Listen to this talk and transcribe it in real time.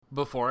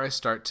Before I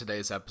start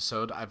today's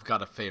episode, I've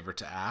got a favor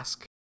to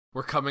ask.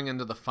 We're coming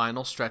into the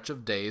final stretch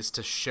of days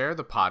to share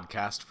the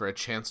podcast for a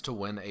chance to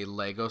win a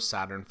LEGO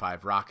Saturn V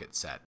rocket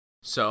set.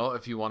 So,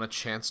 if you want a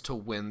chance to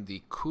win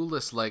the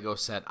coolest LEGO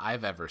set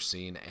I've ever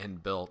seen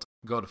and built,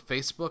 go to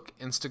Facebook,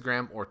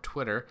 Instagram, or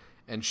Twitter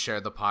and share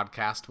the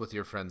podcast with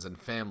your friends and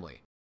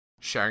family.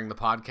 Sharing the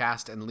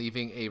podcast and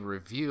leaving a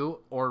review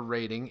or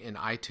rating in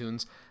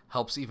iTunes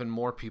helps even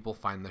more people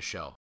find the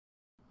show.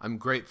 I'm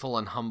grateful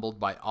and humbled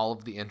by all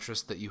of the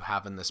interest that you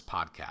have in this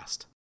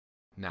podcast.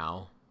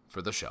 Now,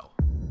 for the show.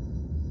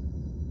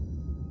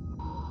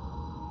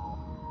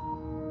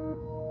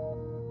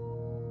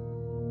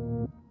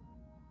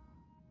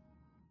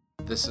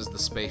 This is The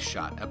Space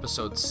Shot,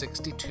 episode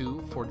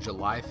 62 for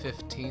July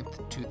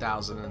 15th,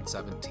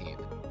 2017.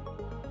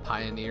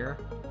 Pioneer,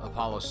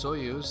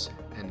 Apollo-Soyuz,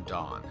 and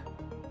Dawn.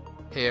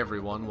 Hey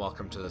everyone,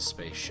 welcome to The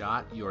Space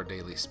Shot, your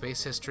daily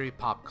space history,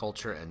 pop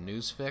culture, and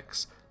news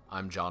fix.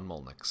 I'm John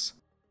Molnix.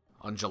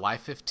 On July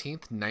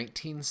 15th,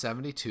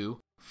 1972,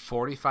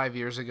 45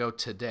 years ago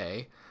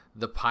today,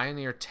 the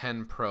Pioneer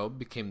 10 probe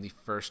became the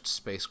first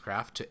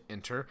spacecraft to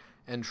enter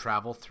and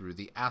travel through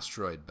the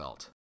asteroid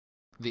belt.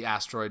 The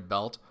asteroid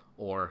belt,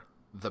 or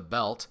The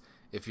Belt,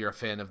 if you're a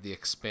fan of the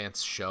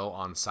Expanse show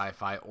on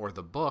Sci-Fi or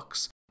the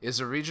books, is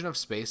a region of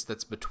space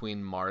that's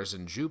between Mars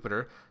and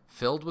Jupiter,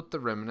 filled with the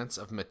remnants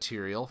of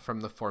material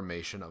from the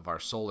formation of our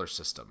solar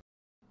system.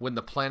 When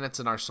the planets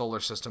in our solar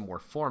system were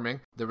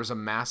forming, there was a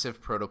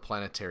massive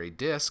protoplanetary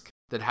disk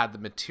that had the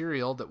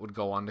material that would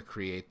go on to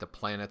create the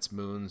planets,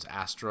 moons,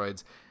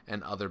 asteroids,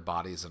 and other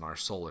bodies in our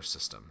solar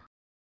system.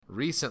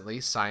 Recently,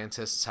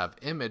 scientists have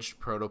imaged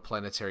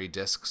protoplanetary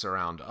disks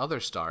around other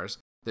stars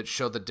that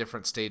show the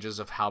different stages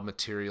of how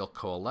material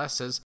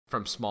coalesces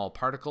from small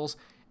particles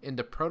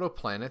into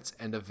protoplanets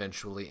and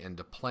eventually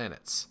into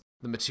planets.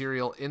 The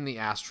material in the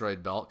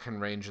asteroid belt can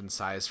range in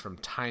size from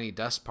tiny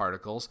dust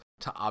particles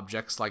to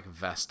objects like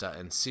Vesta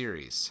and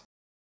Ceres.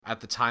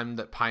 At the time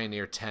that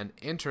Pioneer 10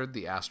 entered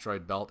the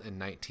asteroid belt in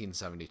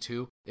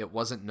 1972, it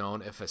wasn't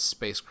known if a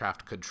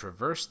spacecraft could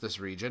traverse this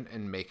region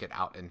and make it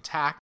out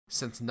intact,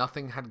 since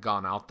nothing had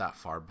gone out that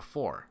far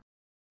before.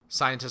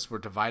 Scientists were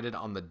divided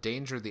on the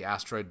danger the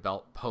asteroid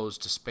belt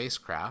posed to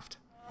spacecraft.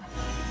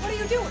 What are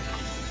you doing?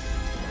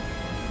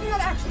 You're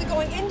not actually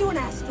going into an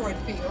asteroid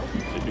field.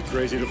 They'd be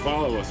crazy to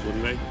follow us,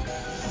 wouldn't they? You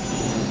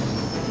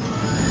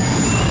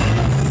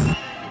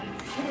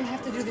don't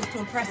have to do this to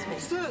impress me.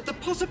 Sir, the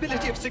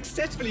possibility of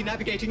successfully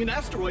navigating an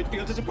asteroid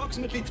field is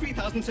approximately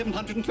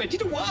 3,720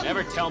 to 1.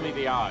 Never tell me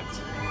the odds.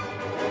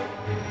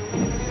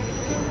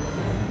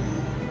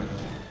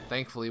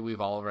 Thankfully, we've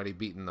already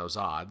beaten those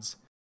odds.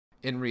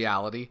 In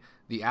reality,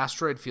 the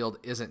asteroid field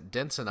isn't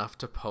dense enough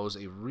to pose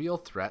a real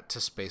threat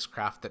to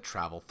spacecraft that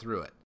travel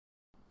through it.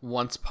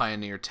 Once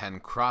Pioneer 10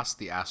 crossed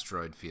the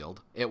asteroid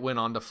field, it went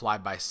on to fly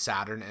by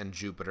Saturn and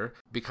Jupiter,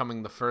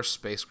 becoming the first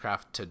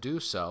spacecraft to do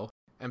so,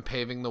 and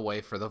paving the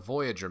way for the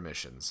Voyager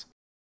missions.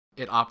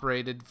 It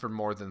operated for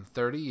more than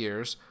 30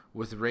 years,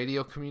 with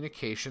radio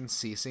communication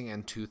ceasing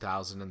in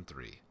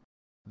 2003.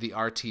 The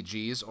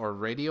RTGs, or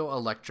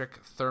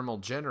radioelectric thermal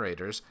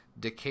generators,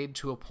 decayed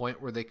to a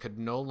point where they could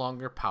no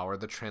longer power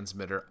the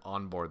transmitter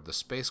on board the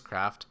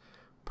spacecraft,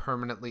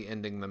 permanently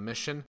ending the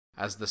mission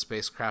as the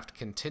spacecraft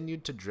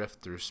continued to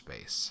drift through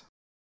space.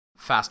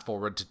 Fast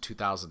forward to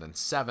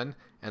 2007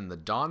 and the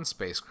Dawn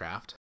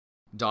spacecraft.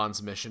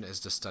 Dawn's mission is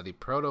to study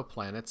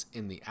protoplanets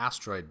in the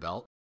asteroid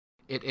belt.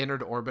 It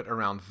entered orbit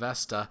around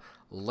Vesta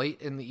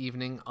late in the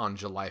evening on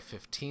July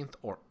 15th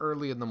or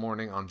early in the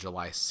morning on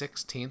July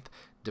 16th,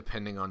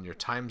 depending on your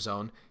time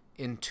zone,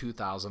 in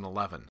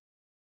 2011.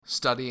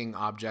 Studying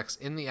objects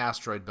in the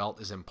asteroid belt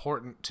is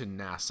important to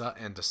NASA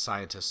and to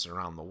scientists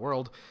around the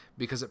world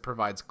because it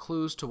provides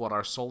clues to what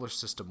our solar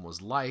system was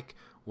like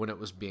when it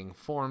was being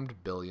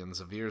formed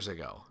billions of years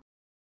ago.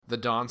 The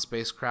Dawn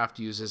spacecraft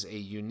uses a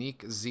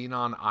unique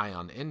xenon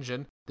ion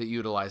engine that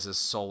utilizes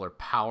solar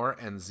power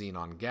and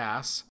xenon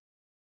gas.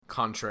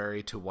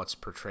 Contrary to what's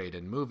portrayed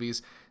in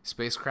movies,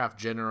 spacecraft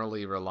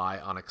generally rely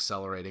on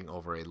accelerating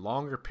over a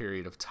longer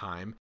period of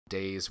time,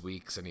 days,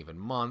 weeks, and even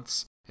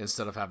months,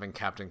 instead of having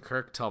Captain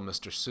Kirk tell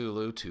Mr.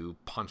 Sulu to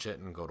punch it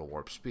and go to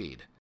warp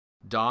speed.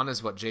 Dawn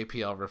is what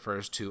JPL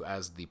refers to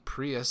as the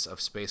Prius of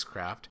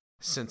spacecraft,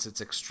 since it's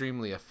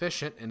extremely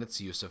efficient in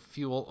its use of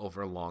fuel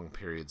over long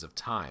periods of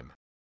time.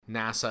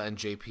 NASA and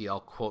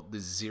JPL quote the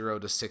 0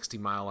 to 60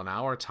 mile an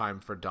hour time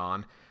for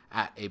Dawn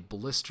at a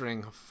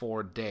blistering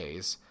 4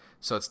 days,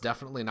 so it's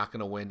definitely not going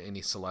to win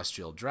any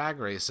celestial drag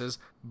races,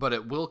 but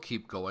it will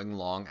keep going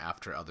long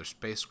after other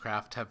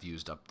spacecraft have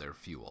used up their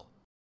fuel.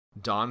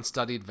 Dawn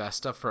studied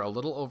Vesta for a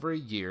little over a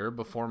year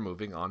before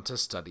moving on to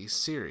study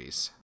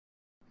Ceres.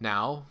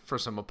 Now, for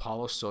some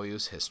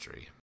Apollo-Soyuz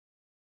history.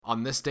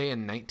 On this day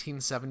in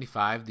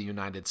 1975, the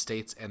United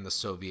States and the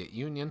Soviet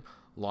Union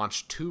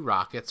launched 2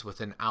 rockets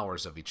within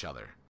hours of each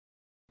other.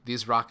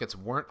 These rockets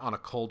weren't on a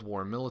Cold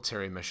War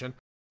military mission,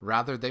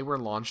 rather they were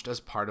launched as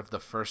part of the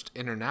first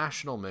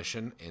international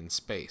mission in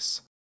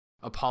space.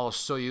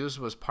 Apollo-Soyuz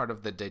was part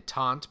of the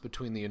détente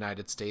between the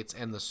United States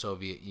and the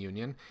Soviet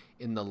Union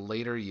in the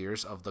later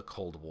years of the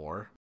Cold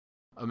War.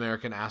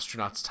 American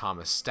astronauts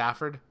Thomas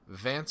Stafford,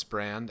 Vance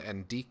Brand,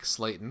 and Deke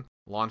Slayton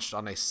launched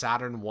on a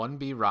Saturn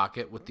 1B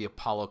rocket with the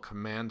Apollo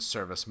Command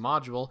Service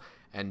Module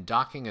and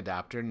docking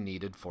adapter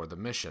needed for the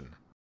mission.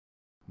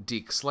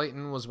 Deke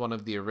Slayton was one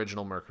of the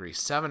original Mercury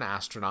 7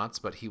 astronauts,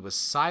 but he was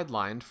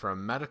sidelined for a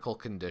medical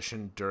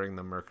condition during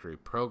the Mercury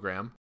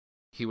program.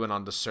 He went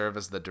on to serve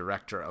as the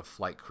Director of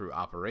Flight Crew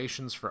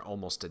Operations for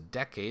almost a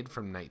decade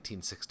from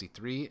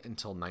 1963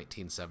 until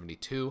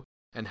 1972,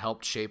 and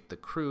helped shape the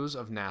crews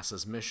of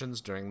NASA's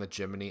missions during the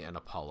Gemini and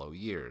Apollo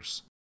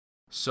years.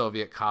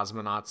 Soviet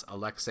cosmonauts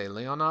Alexei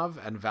Leonov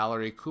and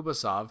Valery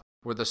Kubasov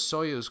were the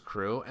Soyuz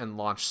crew and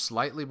launched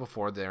slightly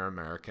before their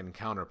American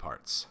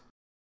counterparts.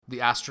 The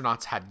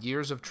astronauts had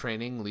years of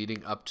training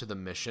leading up to the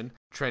mission,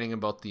 training in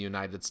both the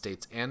United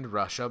States and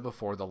Russia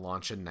before the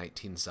launch in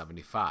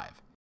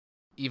 1975.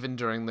 Even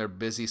during their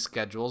busy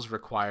schedules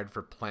required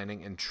for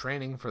planning and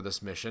training for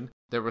this mission,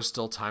 there was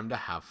still time to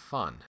have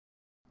fun.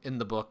 In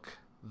the book,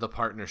 The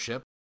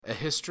Partnership, A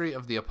History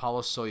of the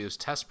Apollo-Soyuz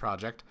Test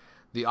Project,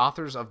 the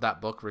authors of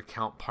that book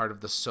recount part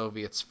of the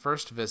Soviets'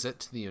 first visit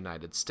to the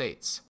United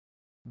States.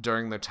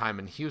 During their time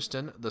in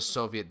Houston, the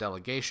Soviet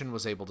delegation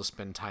was able to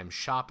spend time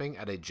shopping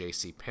at a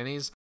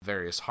JCPenney's,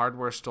 various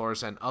hardware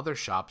stores, and other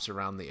shops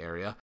around the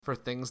area for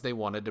things they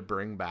wanted to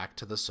bring back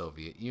to the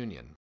Soviet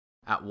Union.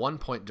 At one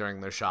point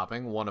during their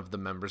shopping, one of the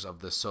members of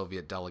the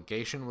Soviet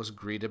delegation was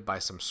greeted by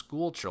some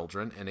school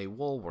children in a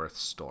Woolworths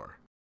store.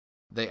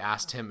 They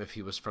asked him if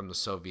he was from the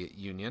Soviet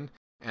Union,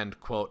 and,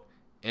 quote,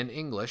 in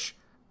English,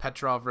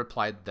 Petrov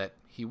replied that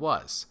he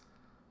was.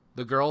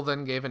 The girl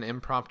then gave an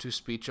impromptu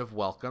speech of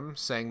welcome,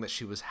 saying that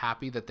she was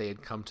happy that they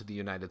had come to the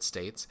United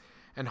States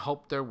and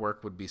hoped their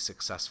work would be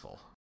successful.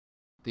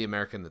 The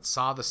American that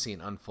saw the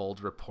scene unfold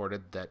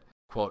reported that,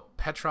 quote,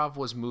 Petrov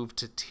was moved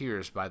to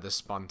tears by this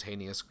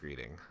spontaneous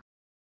greeting.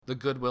 The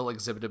goodwill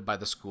exhibited by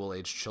the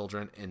school-aged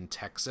children in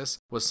Texas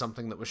was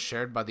something that was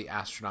shared by the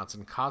astronauts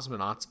and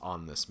cosmonauts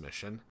on this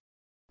mission.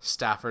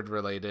 Stafford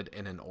related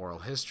in an oral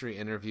history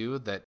interview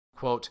that,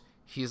 quote,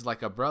 he's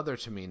like a brother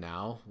to me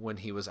now when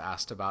he was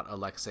asked about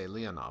Alexei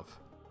Leonov.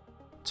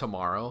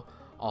 Tomorrow,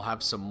 I'll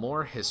have some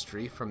more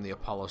history from the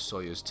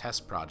Apollo-Soyuz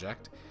test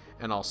project,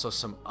 and also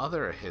some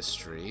other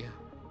history,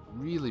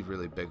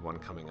 really big one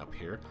coming up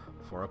here,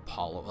 for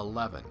Apollo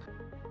 11.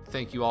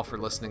 Thank you all for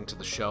listening to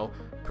the show.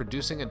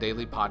 Producing a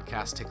daily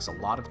podcast takes a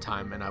lot of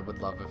time, and I would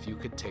love if you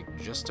could take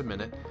just a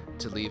minute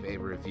to leave a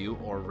review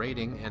or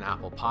rating in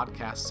Apple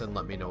Podcasts and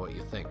let me know what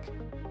you think.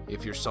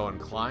 If you're so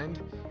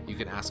inclined, you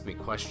can ask me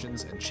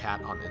questions and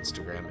chat on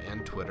Instagram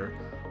and Twitter.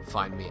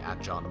 Find me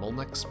at John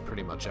Molnix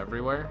pretty much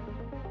everywhere.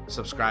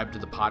 Subscribe to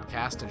the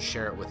podcast and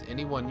share it with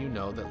anyone you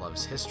know that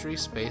loves history,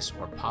 space,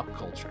 or pop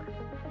culture.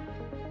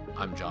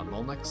 I'm John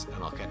Molnix,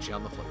 and I'll catch you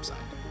on the flip side.